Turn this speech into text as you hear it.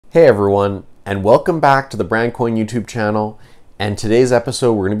Hey everyone, and welcome back to the Ravencoin YouTube channel. And today's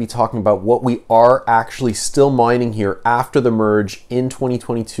episode, we're going to be talking about what we are actually still mining here after the merge in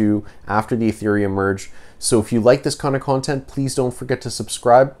 2022, after the Ethereum merge. So if you like this kind of content, please don't forget to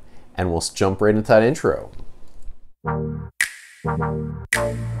subscribe, and we'll jump right into that intro.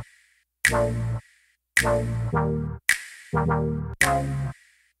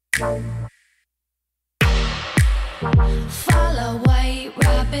 Follow white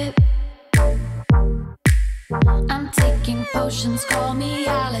rabbit. I'm taking potions, call me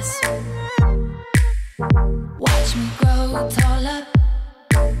Alice. Watch me grow taller.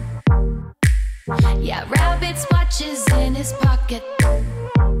 Yeah, rabbit's watches in his pocket.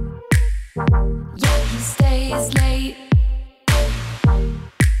 Yeah, he stays late,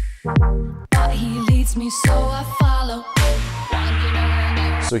 but he leads me, so I follow.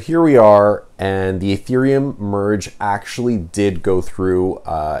 So here we are, and the Ethereum merge actually did go through.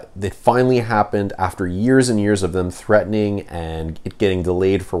 It finally happened after years and years of them threatening and it getting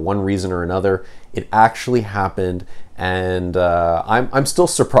delayed for one reason or another. It actually happened, and I'm still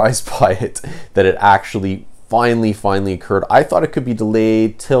surprised by it, that it actually finally occurred. I thought it could be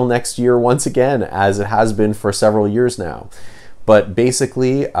delayed till next year once again, as it has been for several years now. But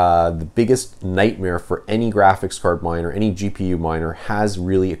basically, the biggest nightmare for any graphics card miner, any GPU miner, has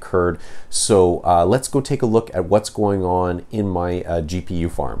really occurred. So let's go take a look at what's going on in my GPU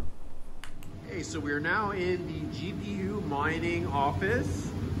farm. Okay, so we're now in the GPU mining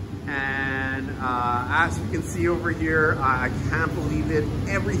office. And as you can see over here, I can't believe it.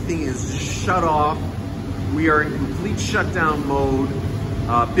 Everything is shut off. We are in complete shutdown mode.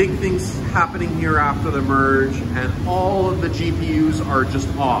 Big things happening here after the merge, and all of the GPUs are just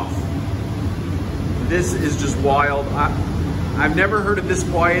off. This is just wild. I've never heard of this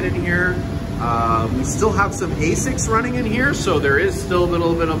quiet in here. We still have some ASICs running in here, so there is still a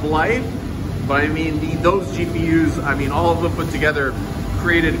little bit of life. But I mean, those GPUs, I mean, all of them put together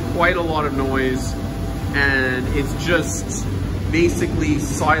created quite a lot of noise, and it's just basically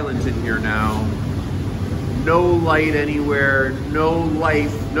silent in here now. No light anywhere, no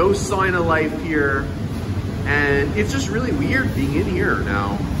life, no sign of life here. And it's just really weird being in here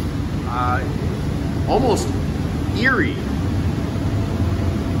now. Almost eerie.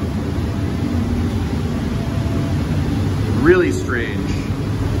 Really strange.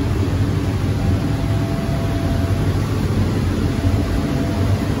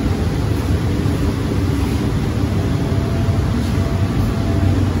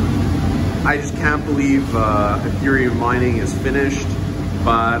 I just can't believe Ethereum mining is finished,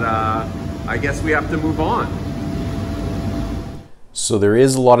 but I guess we have to move on. So there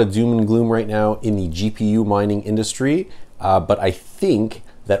is a lot of doom and gloom right now in the GPU mining industry, but I think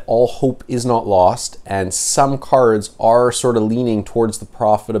that all hope is not lost, and some cards are sort of leaning towards the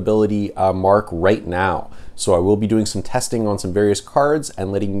profitability mark right now. So I will be doing some testing on some various cards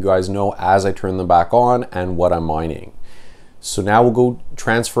and letting you guys know as I turn them back on and what I'm mining. So now we'll go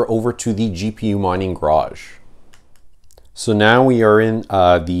transfer over to the GPU mining garage. So now we are in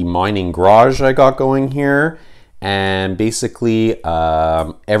the mining garage I got going here, and basically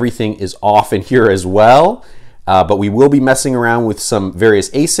everything is off in here as well. But we will be messing around with some various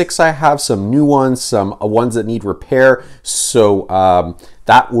ASICs I have, some new ones, some ones that need repair. So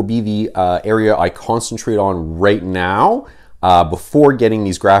that will be the area I concentrate on right now before getting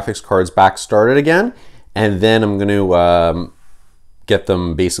these graphics cards back started again. And then I'm going to get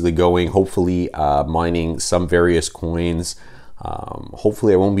them basically going, hopefully mining some various coins.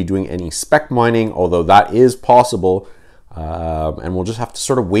 Hopefully I won't be doing any spec mining, although that is possible. And we'll just have to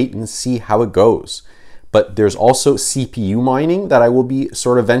sort of wait and see how it goes. But there's also CPU mining that I will be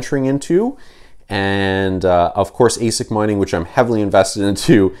sort of venturing into. And of course ASIC mining, which I'm heavily invested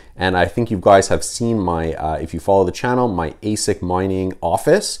into. And I think you guys have seen my, if you follow the channel, my ASIC mining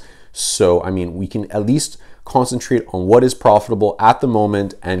office. So, I mean, we can at least concentrate on what is profitable at the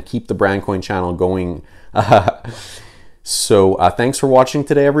moment and keep the Ravencoin channel going. So, thanks for watching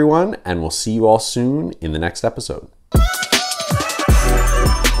today, everyone, and we'll see you all soon in the next episode.